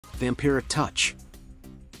Vampiric Touch.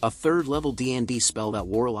 A 3rd level D&D spell that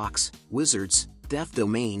warlocks, wizards, death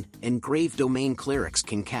domain, and grave domain clerics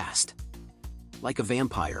can cast. Like a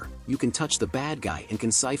vampire, you can touch the bad guy and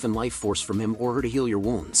can siphon life force from him or her to heal your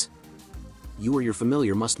wounds. You or your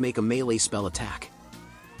familiar must make a melee spell attack.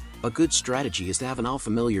 A good strategy is to have an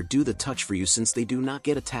all-familiar do the touch for you, since they do not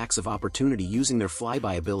get attacks of opportunity using their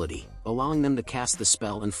flyby ability, allowing them to cast the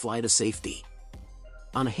spell and fly to safety.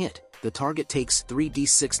 On a hit, the target takes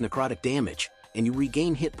 3d6 necrotic damage, and you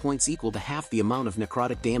regain hit points equal to half the amount of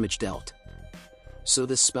necrotic damage dealt. So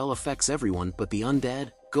this spell affects everyone but the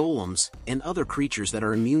undead, golems, and other creatures that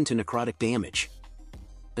are immune to necrotic damage.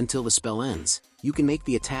 Until the spell ends, you can make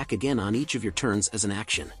the attack again on each of your turns as an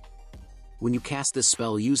action. When you cast this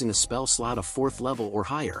spell using a spell slot of 4th level or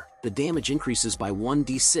higher, the damage increases by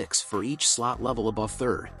 1d6 for each slot level above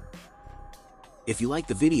 3rd. If you like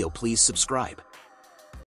the video, please subscribe.